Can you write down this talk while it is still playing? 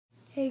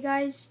Hey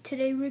guys,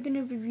 today we're going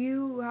to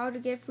review how to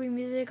get free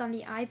music on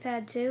the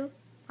iPad 2,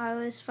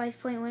 iOS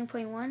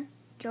 5.1.1,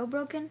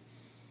 jailbroken,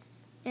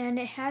 and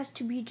it has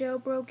to be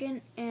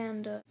jailbroken,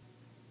 and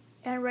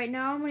right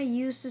now I'm going to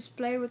use this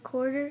play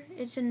recorder.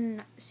 It's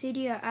a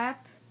cydia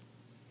app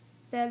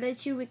that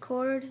lets you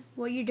record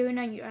what you're doing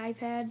on your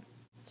iPad.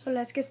 So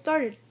let's get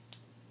started.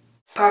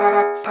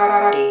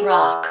 Party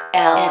rock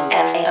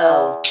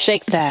LMFAO.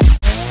 Shake that.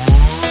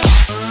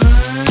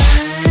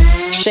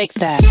 Shake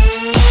that.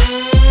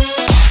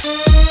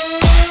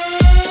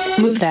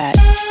 Move that.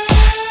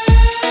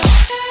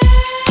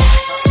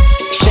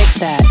 Shake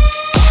that.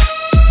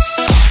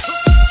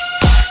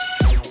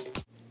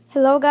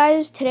 Hello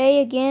guys, today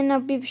again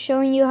I'll be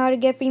showing you how to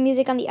get free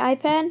music on the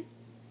iPad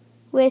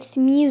with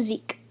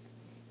mewseek.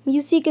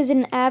 Mewseek is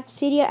an app,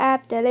 cydia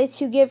app, that lets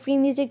you get free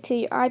music to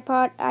your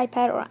iPod,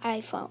 iPad, or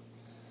iPhone.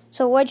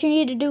 So what you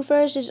need to do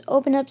first is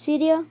open up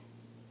cydia.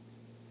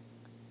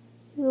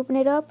 You open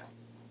it up.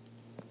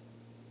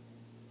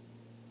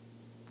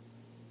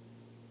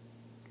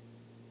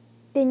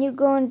 Then you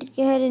go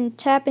ahead and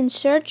tap in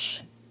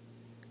search.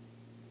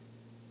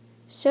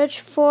 Search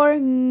for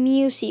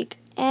mewseek.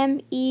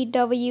 M-E-W-S-E-E-K.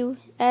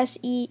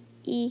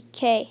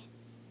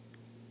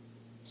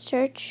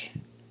 Search.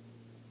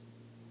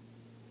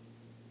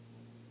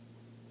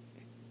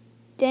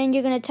 Then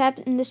you're going to tap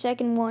in the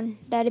second one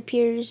that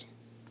appears.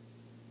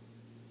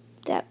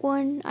 That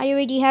one, I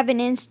already have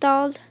it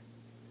installed.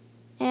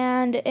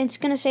 And it's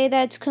going to say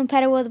that it's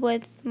compatible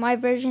with my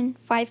version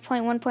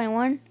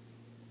 5.1.1.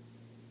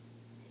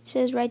 It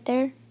says right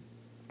there.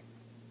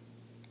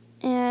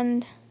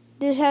 And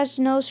this has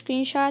no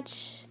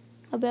screenshots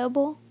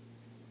available.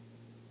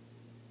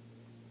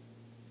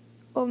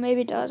 Or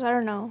maybe it does, I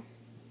don't know.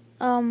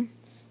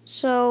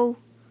 So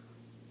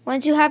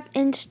once you have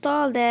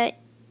installed it,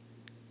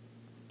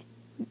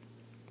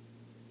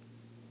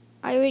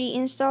 I already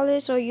installed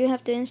it, so you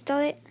have to install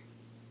it.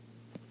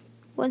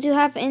 Once you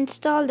have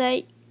installed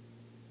it,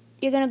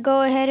 you're gonna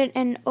go ahead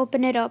and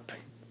open it up.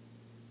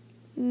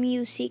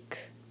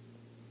 Mewseek.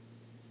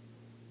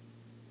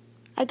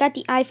 I got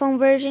the iPhone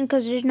version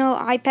because there's no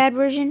iPad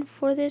version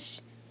for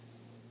this.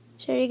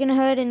 So you're gonna go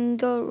ahead and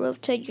go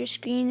rotate your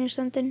screen or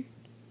something.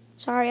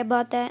 Sorry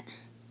about that.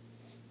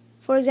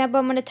 For example,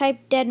 I'm gonna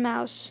type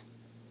deadmau5.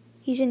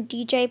 He's a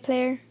DJ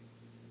player.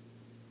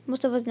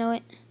 Most of us know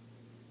it.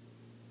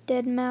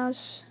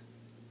 deadmau5.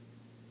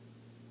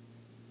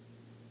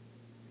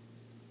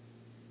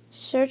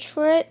 Search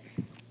for it.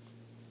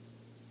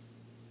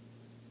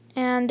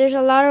 And there's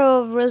a lot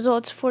of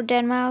results for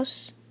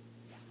deadmau5.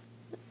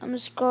 I'm gonna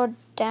scroll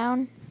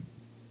down.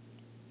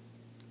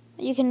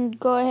 You can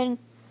go ahead and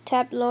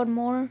tap load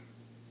more.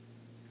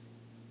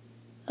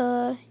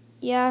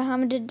 Yeah,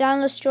 I'm gonna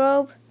download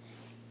strobe.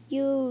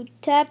 You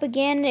tap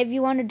again if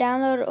you want to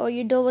download, or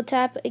you double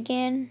tap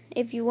again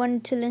if you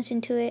want to listen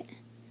to it.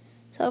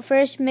 So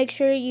first, make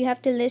sure you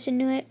have to listen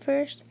to it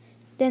first,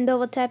 then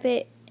double tap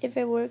it if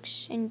it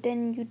works, and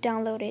then you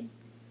download it.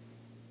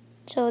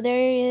 So there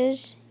it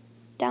is,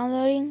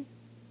 downloading.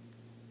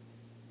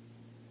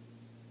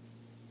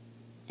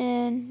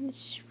 And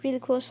it's a really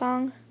cool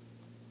song.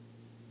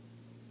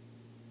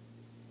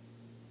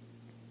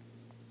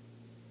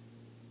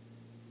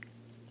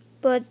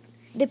 But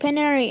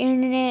depending on your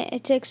internet,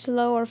 it takes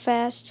slow or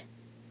fast.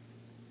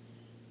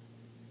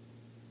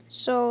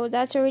 So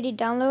that's already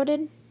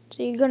downloaded.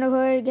 So you're gonna go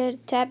ahead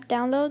and tap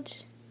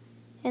downloads,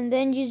 and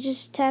then you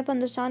just tap on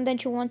the song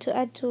that you want to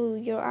add to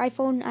your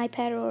iPhone,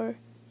 iPad, or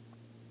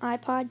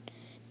iPod.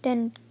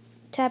 Then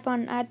tap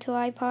on add to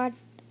iPod,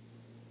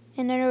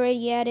 and then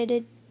already added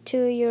it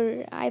to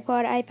your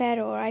iPod, iPad,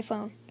 or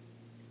iPhone.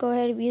 Go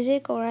ahead,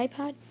 music or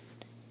iPod,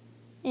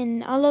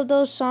 and all of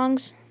those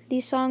songs,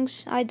 these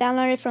songs, I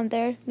downloaded from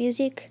there,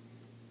 mewseek,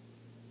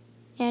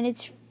 and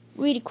it's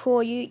really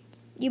cool. You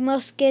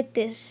must get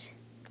this.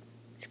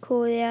 It's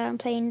cool. Yeah, I'm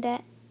playing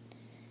that.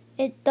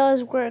 It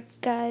does work,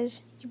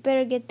 guys. You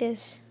better get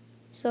this.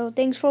 So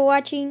thanks for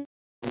watching.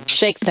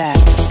 Shake that.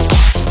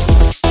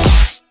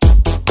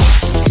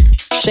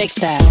 Shake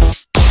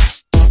that.